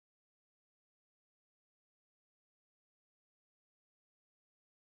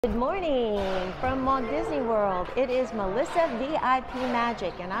Good morning from Walt Disney World. It is Melissa VIP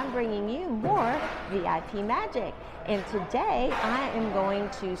Magic, and I'm bringing you more VIP magic. And today I am going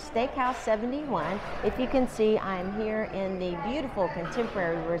to Steakhouse 71. If you can see, I'm here in the beautiful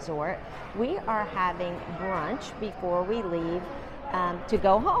Contemporary Resort. We are having brunch before we leave to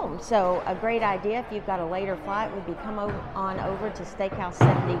go home. So a great idea if you've got a later flight would be come on over to Steakhouse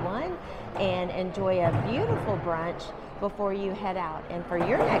 71 and enjoy a beautiful brunch before you head out. And for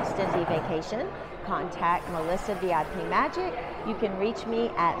your next Disney vacation, contact Melissa VIP Magic. You can reach me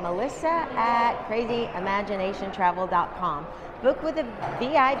at melissa@crazyimaginationtravel.com. Book with a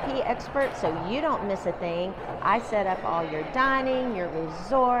VIP expert so you don't miss a thing. I set up all your dining, your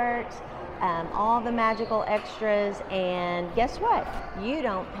resort, all the magical extras, and guess what? You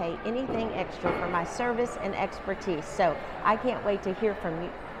don't pay anything extra for my service and expertise. So I can't wait to hear from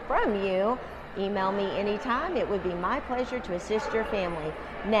you. Email me anytime. It would be my pleasure to assist your family.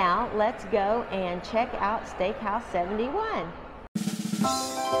 Now let's go and check out Steakhouse 71.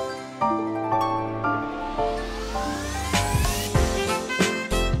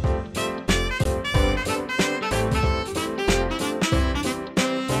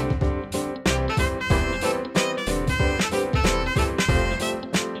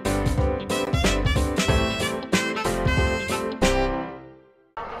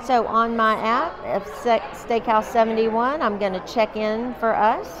 So on my app of Steakhouse 71, I'm going to check in for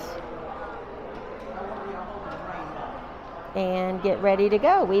us and get ready to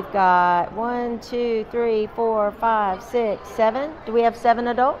go. We've got 1, 2, 3, 4, 5, 6, 7. Do we have 7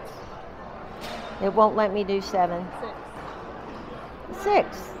 adults? It won't let me do 7.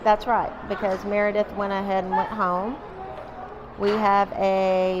 6, that's right, because Meredith went ahead and went home. We have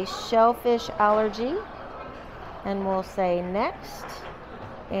a shellfish allergy, and we'll say next.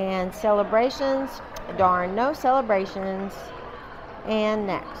 And celebrations, darn, no celebrations, and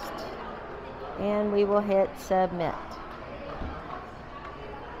next. And we will hit submit.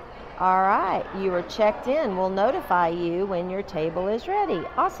 All right, you are checked in. We'll notify you when your table is ready.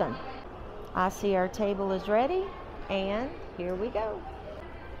 Awesome. I see our table is ready, and here we go.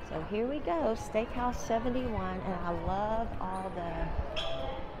 So here we go, Steakhouse 71, and I love all the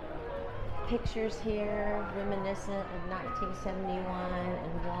pictures here, reminiscent of 1971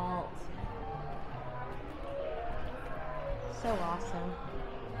 and Walt. So awesome.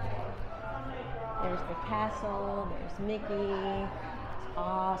 There's the castle, there's Mickey. It's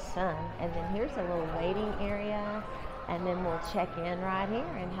awesome. And then here's a little waiting area, and then we'll check in right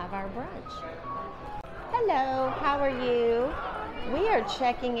here and have our brunch. Hello, how are you? We are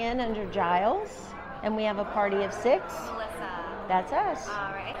checking in under Giles, and we have a party of 6. Melissa. That's us.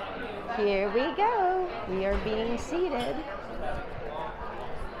 All right. Here we go. We are being seated.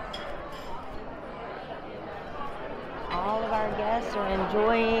 All of our guests are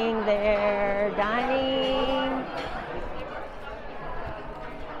enjoying their dining.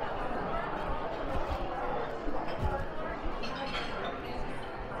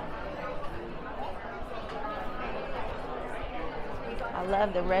 I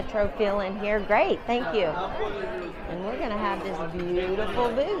love the retro feel in here. Great, thank you. And we're gonna have this beautiful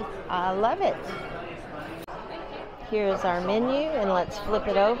booth. I love it. Here's our menu, and let's flip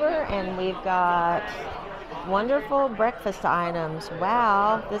it over, and we've got wonderful breakfast items.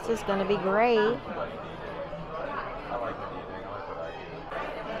 Wow, this is gonna be great.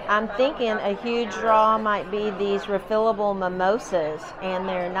 I'm thinking a huge draw might be these refillable mimosas, and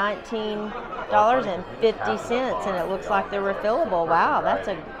they're $19.50, and it looks like they're refillable. Wow, that's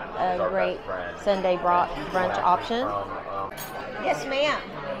a great Sunday brunch option. Yes, ma'am.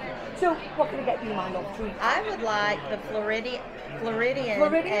 So, what can I get you, my love? I would like the Floridian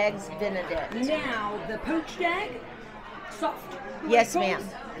eggs Benedict. Now, the poached egg, soft. Yes, ma'am.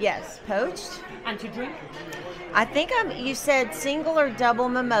 Yes, poached. And to drink? I think you said single or double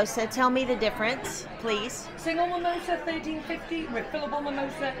mimosa. Tell me the difference, please. Single mimosa, $13.50. Refillable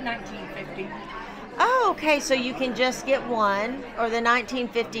mimosa, $19.50. Oh, okay. So you can just get one, or the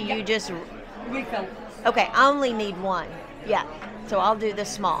 $19.50 you just refill. Okay, I only need one. Yeah. So I'll do the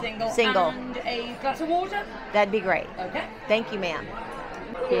small. Single. And a glass of water? That'd be great. Okay. Thank you, ma'am.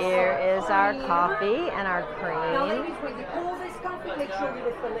 Here is our coffee and our Now, cream. ladies, when you pour this coffee, make sure you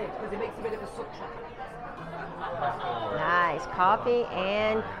lift the lid because it makes a bit of a suction. Nice coffee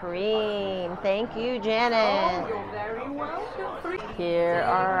and cream. Thank you, Janet. Oh, you're very welcome. Here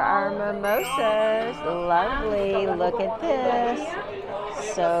are our mimosas. Lovely. Look at this.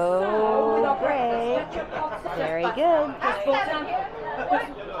 So great. Very good.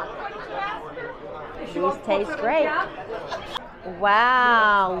 These taste great.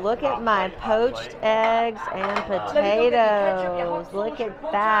 Wow, look at my poached eggs and potatoes. Look at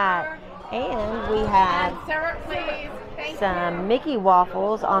that. And we have Syrup, please. Thank some Mickey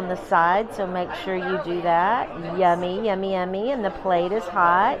waffles on the side, so make sure you do that. Yummy, yummy, yummy, and the plate is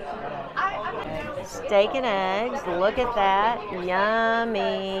hot. Steak and eggs, look at that.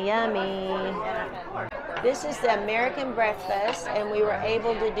 Yummy, yummy. This is the American breakfast, and we were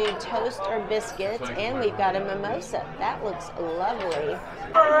able to do toast or biscuits, and we've got a mimosa. That looks lovely.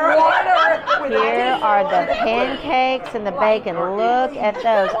 Here are the pancakes and the bacon. Look at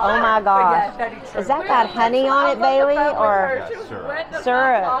those. Oh my gosh. Is that got honey on it, Bailey, or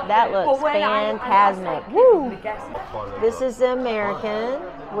syrup? That looks fantastic. Woo! This is the American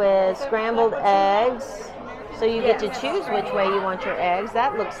with scrambled eggs. So you get to choose which way you want your eggs.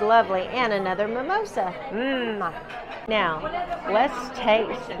 That looks lovely. And another mimosa. Now, let's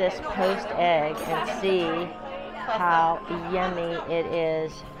taste this poached egg and see how yummy it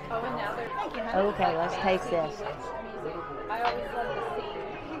is. Okay, let's taste this.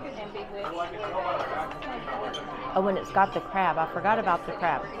 Oh, and it's got the crab. I forgot about the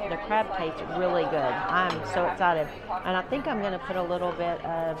crab. The crab tastes really good. I'm so excited. And I think I'm going to put a little bit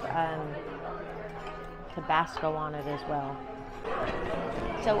of Tabasco on it as well.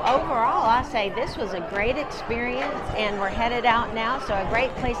 So overall, I say this was a great experience, and we're headed out now, so a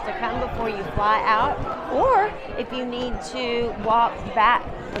great place to come before you fly out. Or if you need to walk back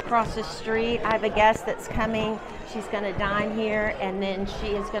across the street, I have a guest that's coming. She's going to dine here, and then she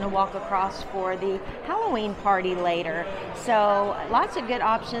is going to walk across for the Halloween party later. So lots of good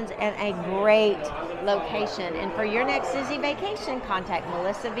options and a great location. And for your next Disney vacation, contact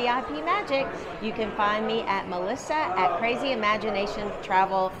Melissa VIP Magic. You can find me at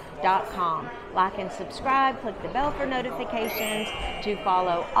melissa@crazyimaginationtravel.com. Like and subscribe, click the bell for notifications to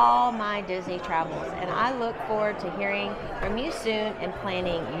follow all my Disney travels. And I look forward to hearing from you soon and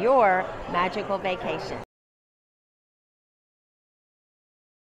planning your magical vacation.